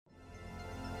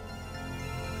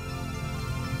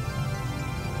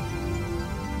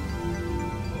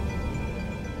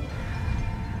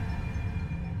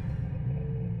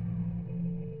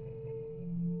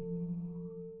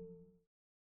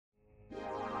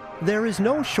There is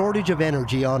no shortage of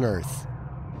energy on Earth.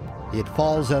 It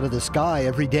falls out of the sky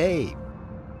every day.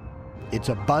 It's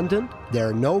abundant, there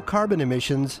are no carbon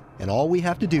emissions, and all we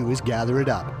have to do is gather it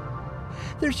up.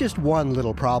 There's just one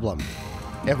little problem.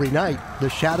 Every night, the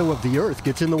shadow of the Earth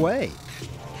gets in the way.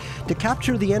 To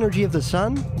capture the energy of the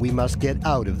sun, we must get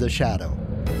out of the shadow.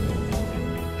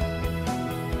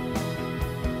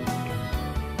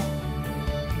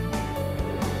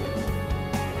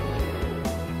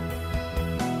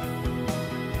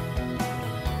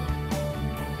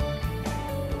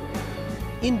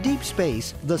 In deep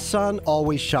space, the sun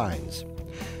always shines.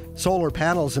 Solar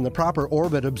panels in the proper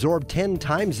orbit absorb 10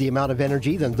 times the amount of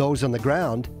energy than those on the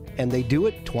ground, and they do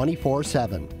it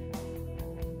 24/7.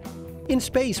 In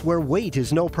space, where weight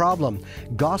is no problem,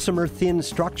 gossamer thin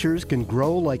structures can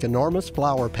grow like enormous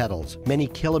flower petals, many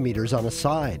kilometers on a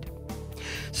side.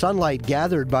 Sunlight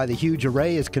gathered by the huge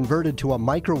array is converted to a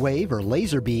microwave or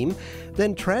laser beam,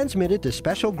 then transmitted to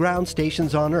special ground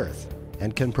stations on Earth,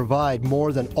 and can provide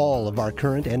more than all of our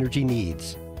current energy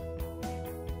needs.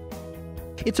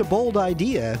 It's a bold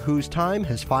idea whose time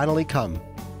has finally come.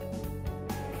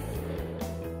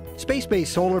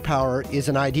 Space-based solar power is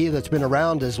an idea that's been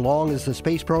around as long as the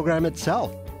space program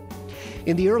itself.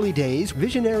 In the early days,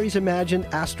 visionaries imagined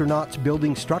astronauts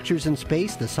building structures in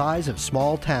space the size of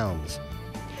small towns.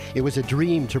 It was a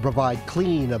dream to provide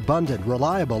clean, abundant,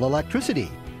 reliable electricity.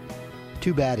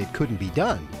 Too bad it couldn't be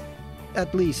done.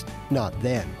 At least, not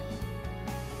then.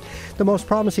 The most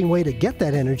promising way to get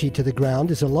that energy to the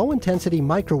ground is a low-intensity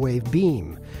microwave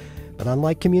beam. But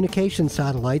unlike communication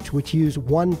satellites, which use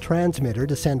one transmitter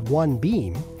to send one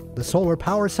beam, the solar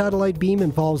power satellite beam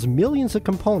involves millions of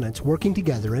components working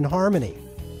together in harmony.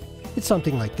 It's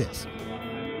something like this.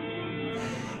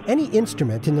 Any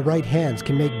instrument in the right hands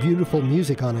can make beautiful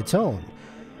music on its own.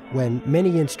 When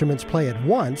many instruments play at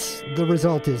once, the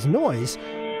result is noise,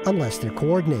 unless they're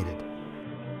coordinated.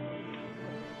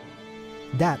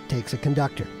 That takes a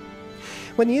conductor.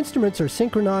 When the instruments are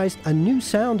synchronized, a new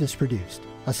sound is produced,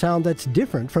 a sound that's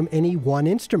different from any one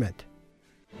instrument.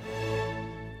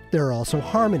 There are also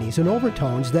harmonies and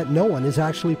overtones that no one is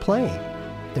actually playing.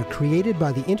 They're created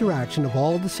by the interaction of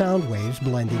all the sound waves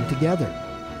blending together.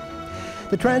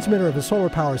 The transmitter of a solar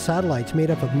power satellite is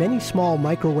made up of many small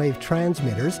microwave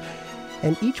transmitters,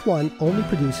 and each one only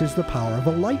produces the power of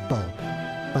a light bulb.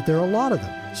 But there are a lot of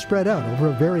them, spread out over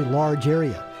a very large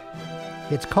area.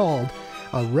 It's called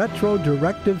a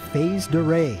retrodirective phased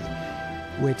array,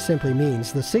 which simply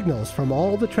means the signals from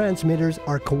all the transmitters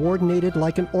are coordinated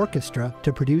like an orchestra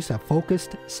to produce a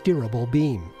focused, steerable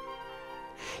beam.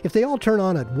 If they all turn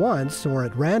on at once or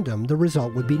at random, the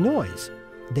result would be noise.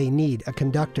 They need a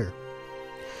conductor.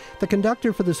 The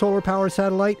conductor for the solar power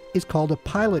satellite is called a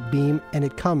pilot beam, and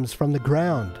it comes from the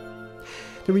ground.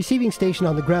 The receiving station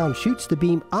on the ground shoots the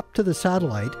beam up to the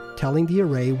satellite, telling the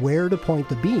array where to point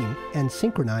the beam and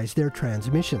synchronize their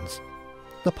transmissions.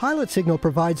 The pilot signal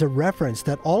provides a reference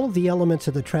that all of the elements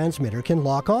of the transmitter can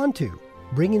lock onto,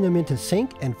 bringing them into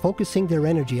sync and focusing their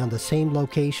energy on the same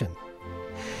location.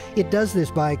 It does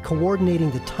this by coordinating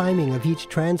the timing of each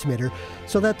transmitter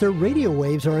so that their radio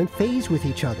waves are in phase with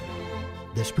each other.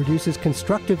 This produces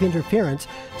constructive interference,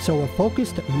 so a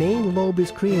focused main lobe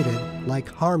is created, like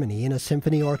harmony in a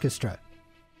symphony orchestra.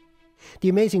 The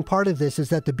amazing part of this is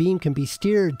that the beam can be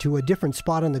steered to a different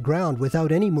spot on the ground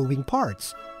without any moving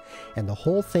parts, and the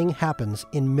whole thing happens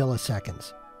in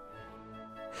milliseconds.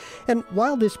 And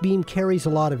while this beam carries a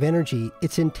lot of energy,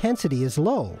 its intensity is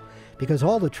low, because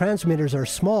all the transmitters are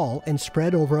small and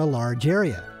spread over a large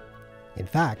area. In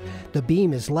fact, the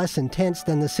beam is less intense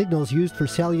than the signals used for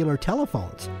cellular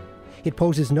telephones. It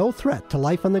poses no threat to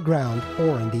life on the ground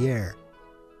or in the air.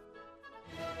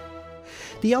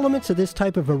 The elements of this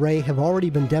type of array have already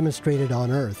been demonstrated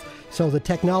on Earth, so the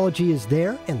technology is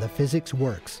there and the physics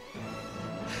works.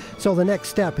 So the next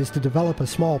step is to develop a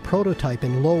small prototype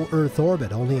in low Earth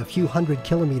orbit, only a few hundred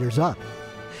kilometers up.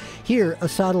 Here, a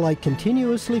satellite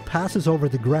continuously passes over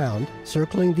the ground,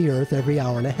 circling the Earth every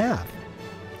hour and a half.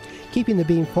 Keeping the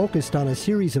beam focused on a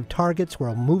series of targets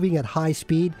while moving at high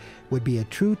speed would be a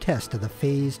true test of the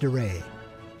phased array.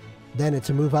 Then it's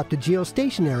a move up to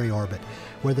geostationary orbit,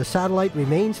 where the satellite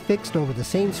remains fixed over the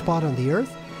same spot on the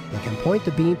Earth and can point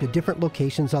the beam to different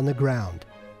locations on the ground.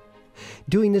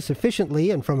 Doing this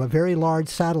efficiently and from a very large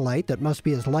satellite that must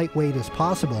be as lightweight as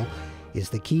possible is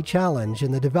the key challenge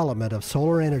in the development of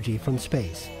solar energy from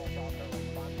space.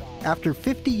 After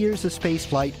 50 years of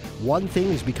spaceflight, one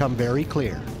thing has become very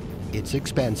clear. It's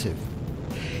expensive.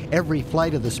 Every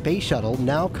flight of the space shuttle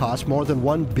now costs more than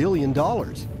 $1 billion.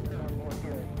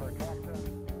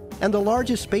 And the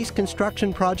largest space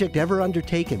construction project ever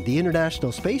undertaken, the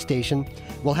International Space Station,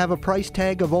 will have a price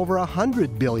tag of over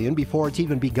 $100 billion before it's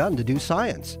even begun to do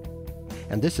science.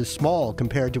 And this is small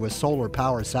compared to a solar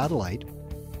power satellite.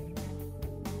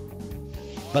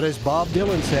 But as Bob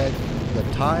Dylan said, the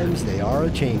times they are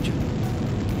a-changin'.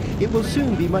 It will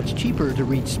soon be much cheaper to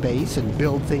reach space and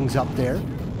build things up there.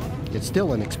 It's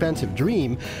still an expensive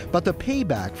dream, but the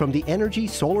payback from the energy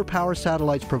solar power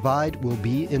satellites provide will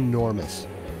be enormous.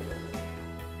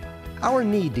 Our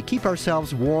need to keep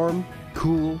ourselves warm,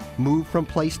 cool, move from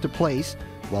place to place,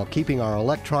 while keeping our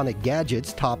electronic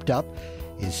gadgets topped up,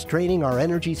 is straining our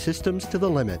energy systems to the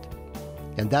limit.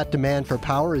 And that demand for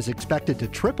power is expected to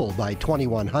triple by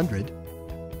 2100.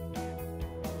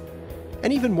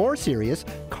 And even more serious,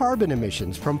 carbon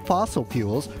emissions from fossil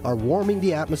fuels are warming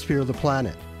the atmosphere of the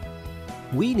planet.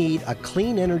 We need a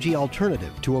clean energy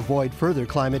alternative to avoid further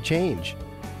climate change.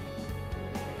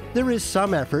 There is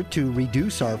some effort to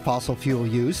reduce our fossil fuel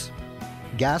use.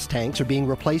 Gas tanks are being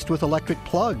replaced with electric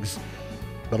plugs.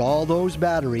 But all those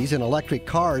batteries in electric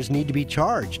cars need to be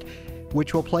charged,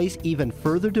 which will place even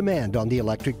further demand on the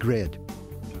electric grid.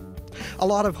 A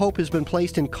lot of hope has been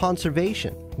placed in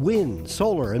conservation, wind,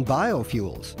 solar, and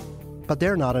biofuels. But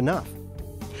they're not enough.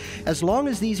 As long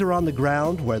as these are on the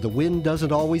ground where the wind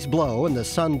doesn't always blow and the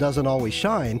sun doesn't always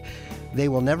shine, they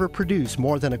will never produce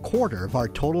more than a quarter of our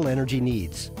total energy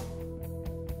needs.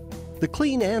 The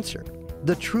clean answer,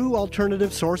 the true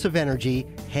alternative source of energy,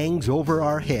 hangs over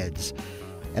our heads,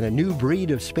 and a new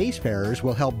breed of spacefarers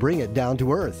will help bring it down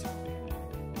to Earth.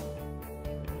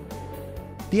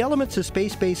 The elements of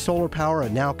space-based solar power are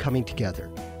now coming together.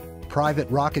 Private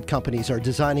rocket companies are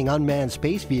designing unmanned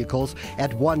space vehicles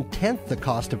at 1/10 the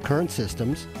cost of current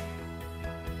systems.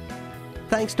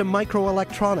 Thanks to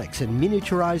microelectronics and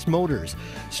miniaturized motors,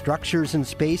 structures in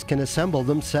space can assemble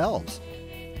themselves.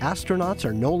 Astronauts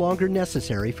are no longer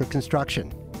necessary for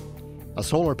construction. A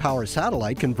solar power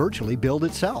satellite can virtually build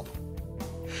itself.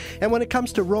 And when it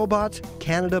comes to robots,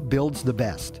 Canada builds the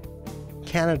best.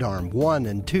 Canadarm1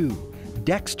 and 2,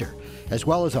 Dexter, as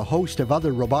well as a host of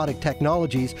other robotic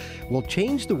technologies, will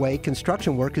change the way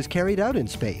construction work is carried out in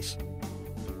space.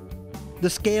 The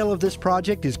scale of this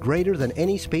project is greater than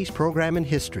any space program in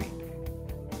history.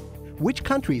 Which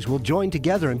countries will join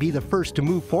together and be the first to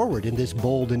move forward in this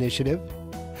bold initiative?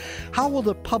 How will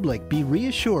the public be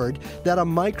reassured that a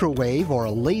microwave or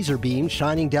a laser beam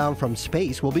shining down from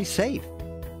space will be safe?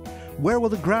 Where will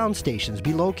the ground stations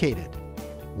be located?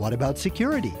 What about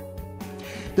security?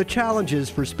 The challenges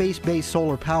for space-based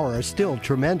solar power are still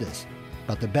tremendous,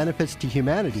 but the benefits to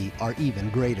humanity are even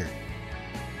greater.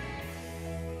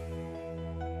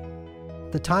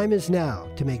 The time is now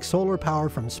to make solar power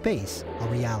from space a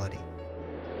reality.